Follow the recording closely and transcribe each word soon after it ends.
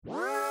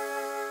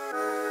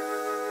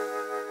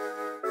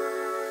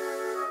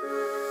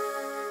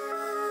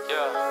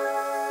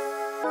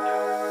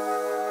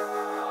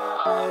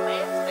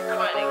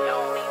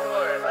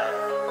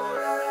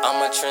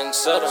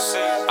trendsetter.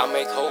 I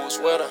make hoes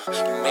wetter.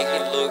 You make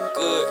it look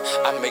good,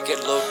 I make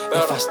it look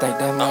better. If I stack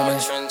that money, I'm a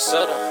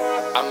trendsetter.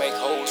 I make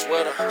hoes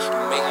wetter.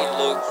 You make it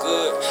look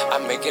good, I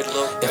make it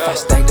look better. if I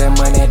stack that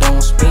money,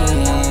 don't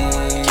spend,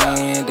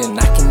 then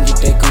I can get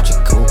that Gucci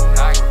coat.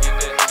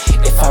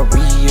 If I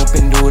re-up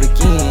and do it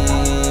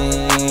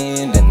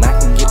again, then I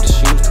can get the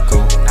shoes to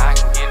go.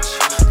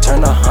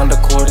 Turn a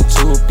Honda quarter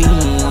to a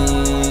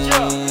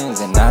Benz,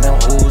 and now them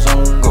hoes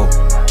on go.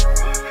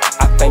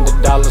 I think the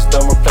dollars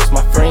done replace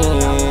my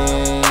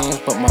friends,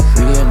 but my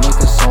real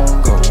niggas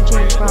on go.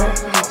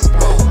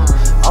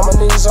 All my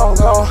niggas on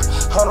go,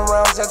 100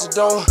 rounds at the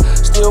door.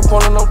 Still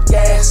pulling up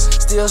gas,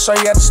 still show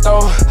you at the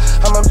store.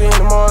 I'ma be in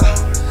the morning,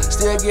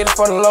 still get it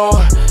for the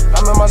Lord.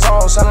 I'm in my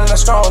zone, sounding that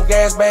strong,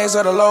 gas bags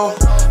of the low.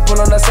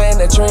 Pullin' up saying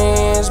that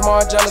trends,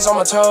 more jealous on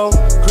my toe.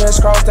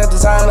 Crisscross that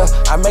designer,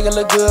 I make it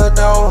look good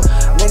though.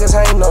 Niggas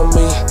hatin' on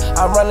me,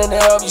 I'm running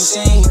it up, you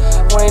see.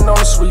 Waiting on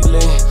the sweet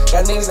lane,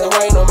 got niggas that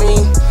waitin' on me.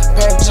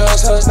 Pack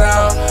just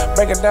touchdown,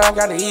 break it down,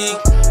 gotta eat.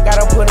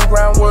 Gotta put in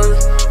groundwork,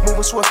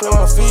 moving swiftly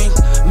on my feet.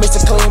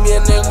 Mr. Clean me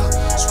a nigga,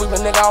 sweep a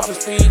nigga off his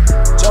feet.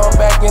 Jump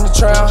back in the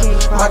trap,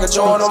 Michael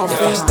Jordan on my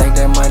If I feet. stack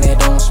that money,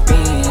 don't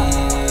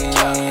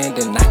spend,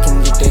 then I can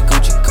get that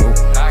Gucci coat.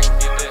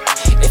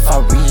 If I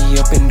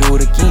re-up and do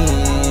it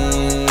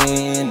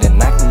again,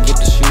 then I can get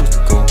the shoes to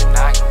go.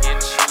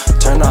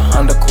 Turn a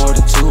Honda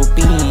quarter to a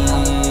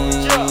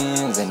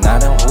Benz, and now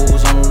them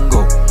hoes on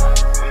go.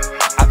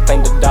 I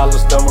think the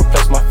dollars done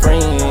replace my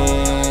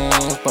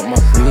friends, but my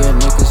real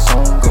niggas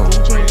on go.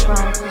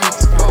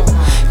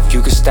 If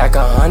you could stack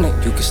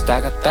 100, you could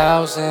stack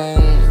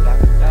 1,000.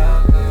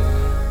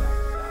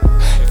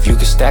 If you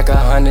could stack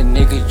 100,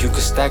 nigga, you could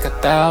stack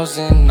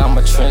 1,000. I'm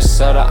a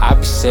trendsetter, I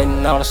be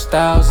setting all the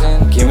styles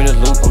in. Give me the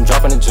loot, I'm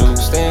dropping the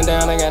juice. Stand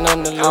down, I got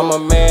nothing to lose. I'm a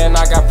man,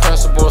 I got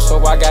principles, so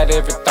I got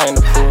everything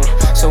to prove.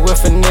 So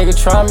if a nigga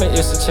try me,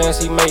 it's a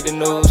chance he made the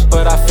news.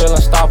 But I feel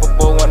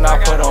unstoppable when I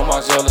put on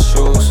my jealous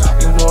shoes.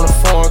 You want a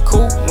foreign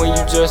coupe when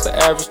you just an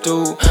average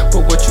dude.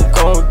 But what you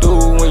gon' do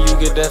when you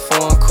get that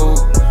foreign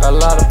coupe? A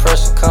lot of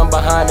pressure come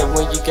behind it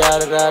when you got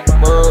it out the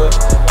mud.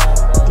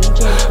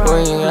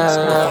 When you got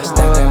it out If I the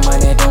stack mud. that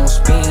money, don't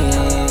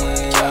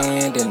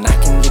spend, then I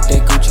can get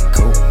that Gucci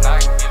coat.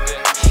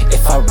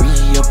 If I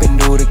re-up and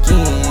do it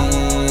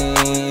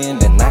again,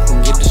 then I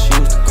can get the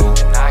shoes to go.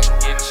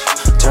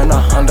 Turn a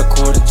Honda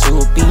quarter to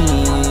a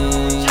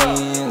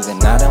Benz, and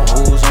now them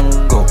hoes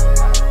on go.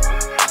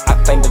 I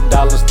think the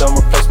dollars done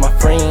replace my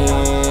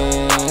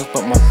friends,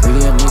 but my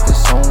real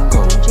niggas on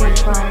go.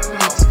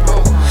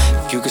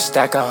 If you could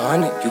stack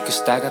 100, you could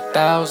stack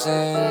 1,000.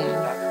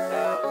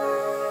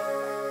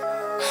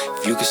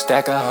 If you could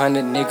stack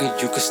 100,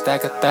 nigga, you could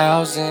stack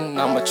 1,000.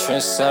 I'm a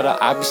trendsetter,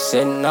 I be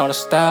setting all the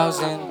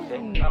styles in.